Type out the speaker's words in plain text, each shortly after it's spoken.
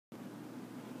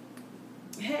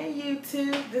Hey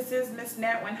YouTube, this is Miss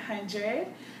Net 100.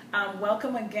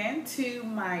 Welcome again to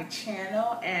my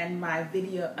channel and my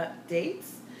video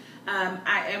updates.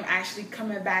 I am actually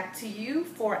coming back to you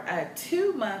for a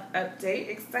 2-month update.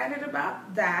 Excited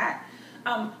about that.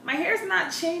 My hair's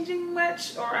not changing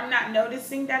much, or I'm not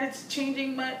noticing that it's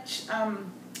changing much.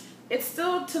 It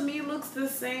still, to me, looks the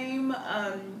same.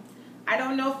 I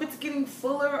don't know if it's getting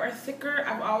fuller or thicker.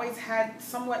 I've always had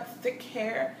somewhat thick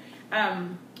hair.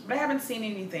 But I haven't seen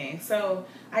anything, so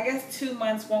I guess 2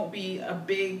 months won't be a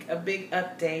big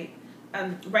update.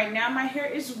 Right now my hair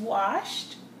is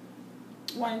washed.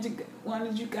 Wanted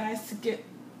you guys to get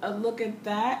a look at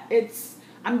that.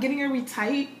 I'm getting a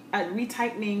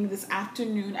retightening this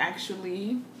afternoon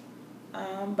actually,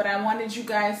 but I wanted you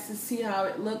guys to see how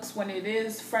it looks when it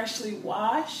is freshly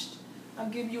washed. I'll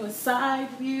give you a side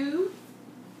view.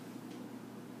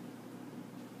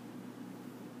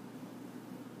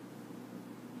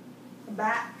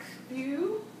 Back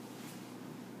view.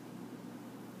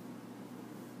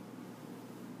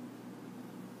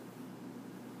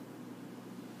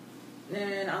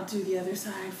 And I'll do the other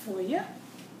side for you.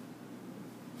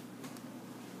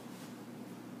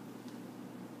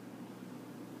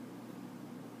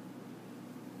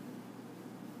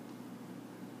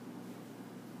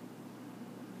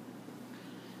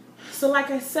 So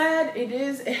like I said,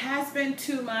 it has been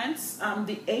 2 months.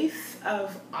 The 8th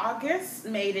of August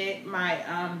made it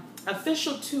my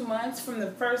official 2 months from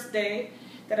the first day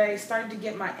that I started to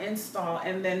get my install,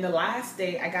 and then the last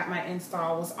day I got my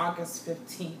install was August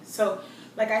 15th. So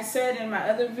like I said in my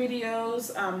other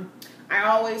videos, I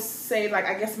always say, like,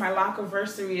 I guess my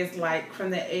lockiversary is like from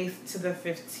the 8th to the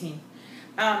 15th.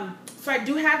 So I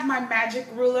do have my magic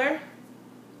ruler.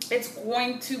 It's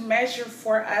going to measure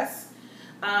for us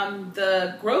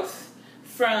the growth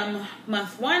from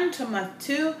month 1 to month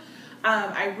 2.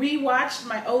 I rewatched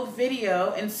my old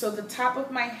video, and so the top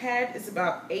of my head is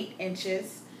about 8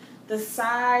 inches. The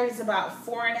side is about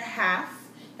 4.5,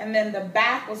 and then the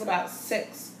back was about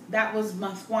 6. That was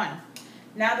month 1.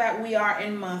 Now that we are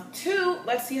in month 2,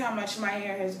 let's see how much my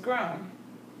hair has grown.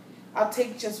 I'll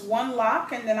take just one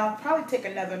lock, and then I'll probably take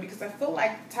another, because I feel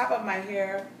like the top of my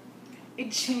hair,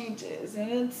 it changes.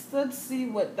 And let's see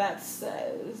what that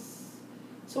says.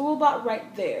 So we're about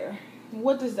right there.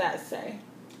 What does that say?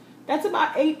 That's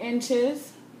about 8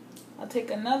 inches. I'll take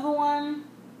another one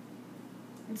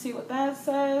and see what that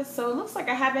says. So it looks like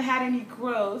I haven't had any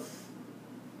growth.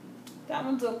 That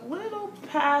one's a little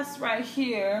past right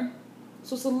here.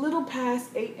 So it's a little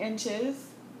past 8 inches.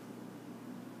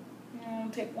 And I'll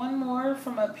take one more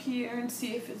from up here and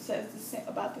see if it says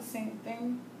about the same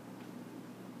thing.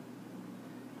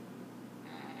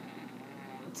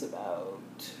 It's about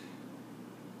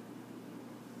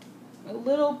a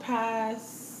little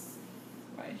past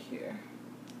right here.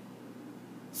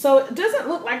 So it doesn't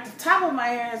look like the top of my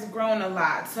hair has grown a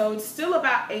lot. So it's still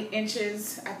about 8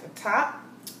 inches at the top.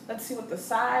 Let's see what the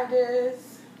side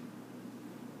is.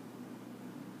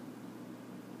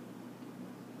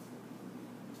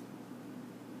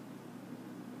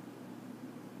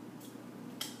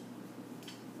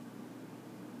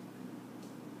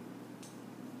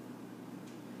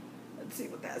 Let's see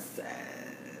what that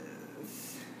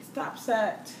says. Stops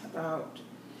at about,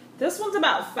 this one's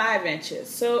about 5 inches.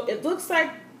 So it looks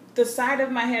like the side of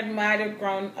my head might have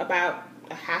grown about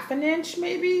a 1/2 inch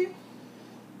maybe,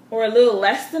 or a little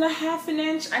less than a 1/2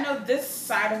 inch. I know this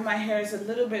side of my hair is a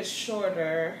little bit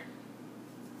shorter.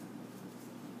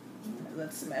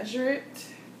 Let's measure it.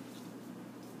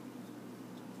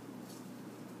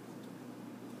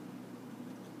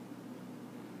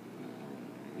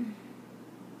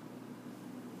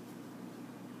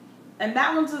 And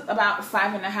that one's about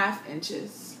 5.5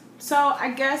 inches. So I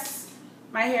guess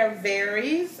my hair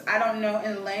varies. I don't know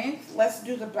in length. Let's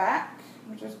do the back.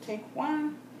 We'll just take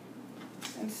one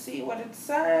and see what it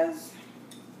says.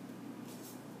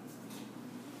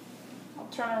 I'll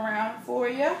turn around for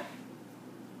you.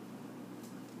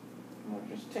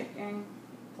 We're just taking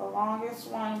the longest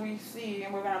one we see,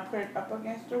 and we're going to put it up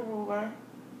against the ruler.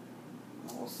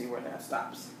 And we'll see where that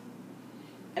stops.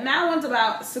 And that one's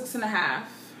about 6.5.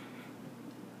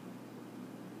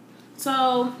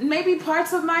 So maybe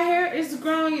parts of my hair is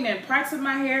growing and parts of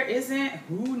my hair isn't.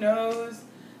 Who knows?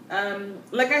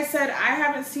 Like I said, I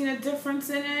haven't seen a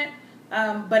difference in it,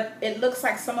 but it looks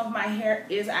like some of my hair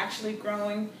is actually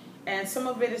growing, and some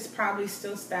of it is probably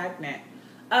still stagnant.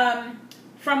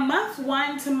 From month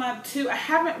 1 to month 2, I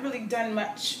haven't really done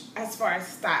much as far as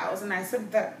styles, and I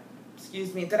said that,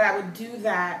 that I would do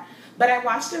that. But I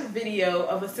watched a video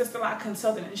of a Sisterlock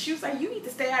consultant, and she was like, you need to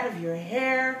stay out of your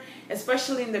hair,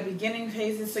 especially in the beginning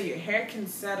phases, so your hair can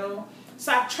settle.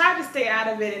 So I've tried to stay out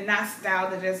of it and not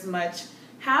style it as much.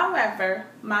 However,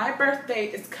 my birthday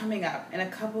is coming up in a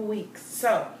couple weeks.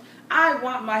 So I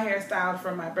want my hair styled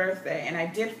for my birthday. And I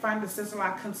did find a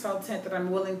Sisterlocks consultant that I'm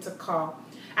willing to call.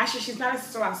 Actually, she's not a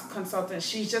Sisterlocks consultant.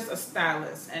 She's just a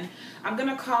stylist. And I'm going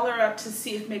to call her up to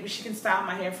see if maybe she can style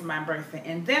my hair for my birthday.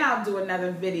 And then I'll do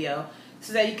another video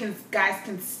so that guys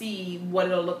can see what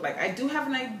it'll look like. I do have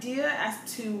an idea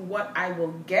as to what I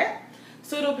will get.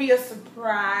 So it'll be a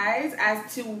surprise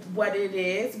as to what it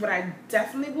is, but I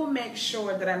definitely will make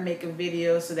sure that I make a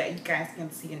video so that you guys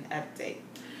can see an update.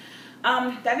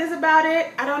 That is about it.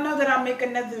 I don't know that I'll make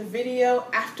another video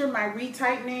after my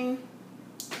retightening.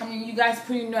 I mean, you guys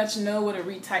pretty much know what a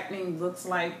retightening looks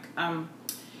like. Right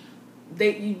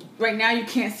now you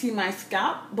can't see my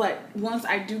scalp, but once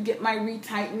I do get my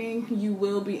retightening, you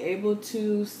will be able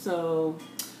to. So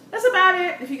that's about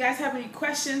it. If you guys have any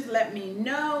questions, let me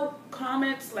know.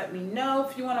 Comments, let me know.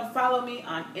 If you want to follow me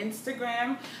on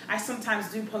Instagram, I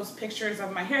sometimes do post pictures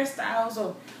of my hairstyles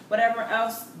or whatever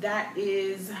else. That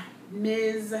is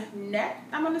Ms. Net.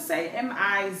 I'm going to say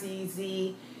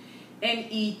MIZZNETTE.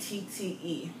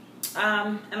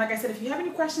 And like I said, if you have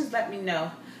any questions, let me know.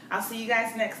 I'll see you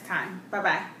guys next time.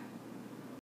 Bye-bye.